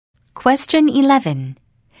Question 11.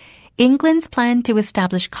 England's plan to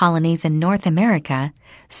establish colonies in North America,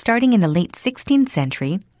 starting in the late 16th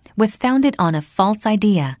century, was founded on a false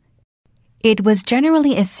idea. It was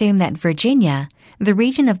generally assumed that Virginia, the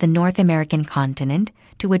region of the North American continent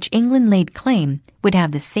to which England laid claim, would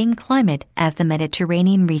have the same climate as the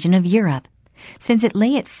Mediterranean region of Europe, since it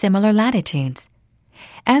lay at similar latitudes.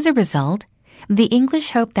 As a result, the English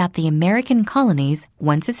hoped that the American colonies,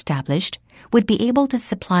 once established, would be able to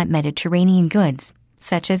supply Mediterranean goods,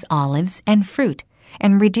 such as olives and fruit,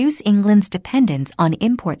 and reduce England's dependence on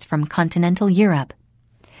imports from continental Europe.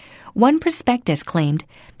 One prospectus claimed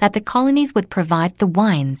that the colonies would provide the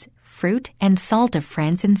wines, fruit, and salt of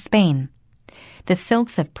France and Spain, the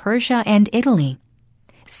silks of Persia and Italy.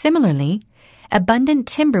 Similarly, abundant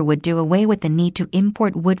timber would do away with the need to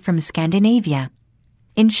import wood from Scandinavia.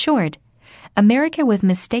 In short, America was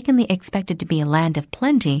mistakenly expected to be a land of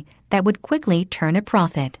plenty that would quickly turn a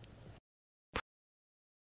profit.